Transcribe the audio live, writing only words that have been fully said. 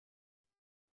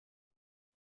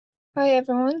Hi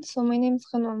everyone, so my name is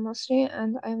Ghana Al-Masri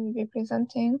and I will be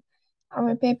presenting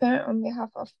our paper on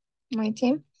behalf of my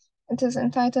team. It is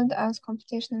entitled as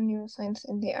Computational Neuroscience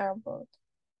in the Arab World.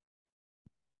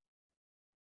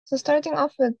 So starting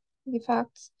off with the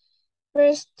facts,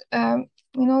 first,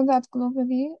 we know that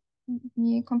globally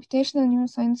the computational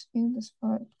neuroscience field is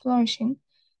flourishing.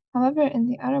 However, in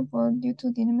the Arab world, due to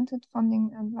the limited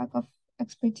funding and lack of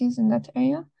expertise in that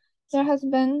area, there has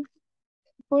been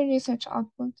poor research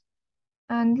output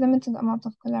and limited amount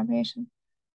of collaboration.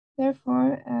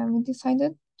 Therefore, we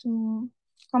decided to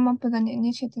come up with an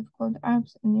initiative called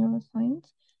Arabs in Neuroscience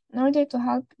in order to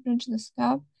help bridge this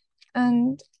gap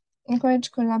and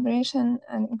encourage collaboration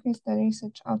and increase the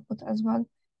research output as well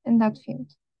in that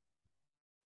field.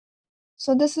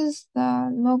 So this is the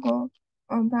logo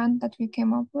or brand that we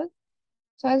came up with.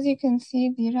 So as you can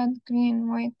see, the red, green,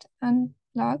 white, and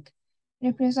black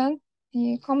represent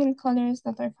the common colors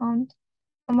that are found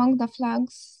among the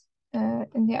flags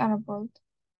in the Arab world.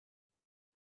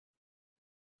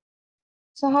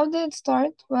 So how did it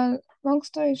start? Well, long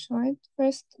story short,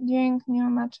 first during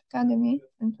Neuromatch Academy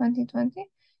in 2020,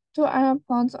 two Arab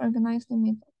pods organized a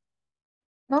meetup.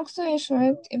 Long story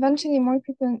short, eventually more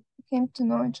people came to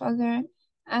know each other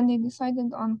and they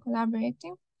decided on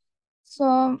collaborating.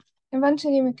 So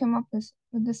eventually we came up with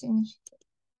this initiative.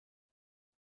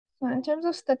 So in terms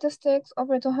of statistics,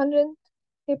 over 200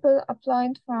 people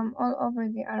applied from all over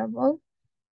the Arab world.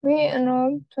 We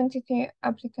enrolled 23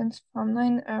 applicants from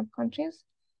 9 Arab countries,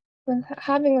 with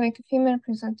having like a female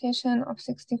representation of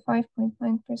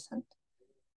 65.9%.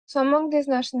 So among these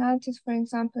nationalities, for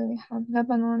example, we have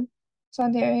Lebanon,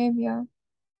 Saudi Arabia,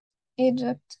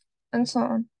 Egypt, and so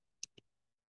on.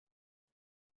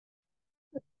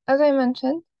 As I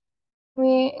mentioned,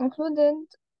 we included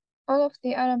all of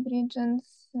the Arab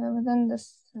regions within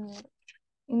this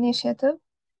initiative,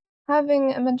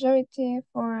 having a majority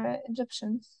for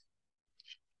Egyptians.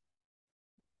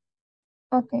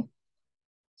 Okay,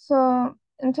 so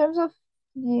in terms of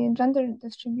the gender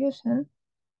distribution,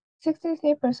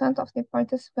 63% of the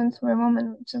participants were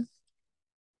women, which is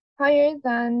higher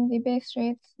than the base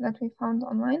rates that we found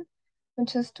online,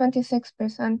 which is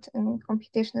 26% in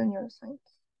computational neuroscience.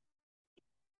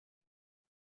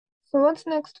 So what's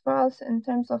next for us in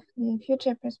terms of the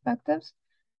future perspectives?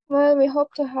 Well, we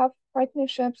hope to have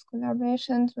partnerships,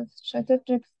 collaborations with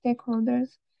strategic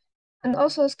stakeholders, and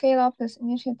also scale up this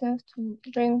initiative to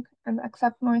bring and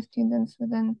accept more students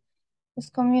within this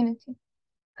community.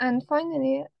 And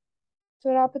finally, to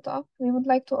wrap it up, we would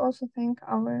like to also thank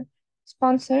our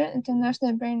sponsor,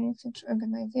 International Brain Research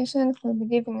Organization, for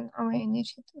believing in our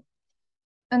initiative,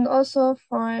 and also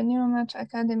for Neuromatch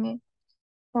Academy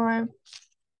for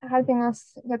helping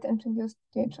us get introduced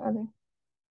to each other.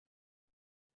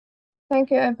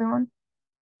 Thank you, everyone.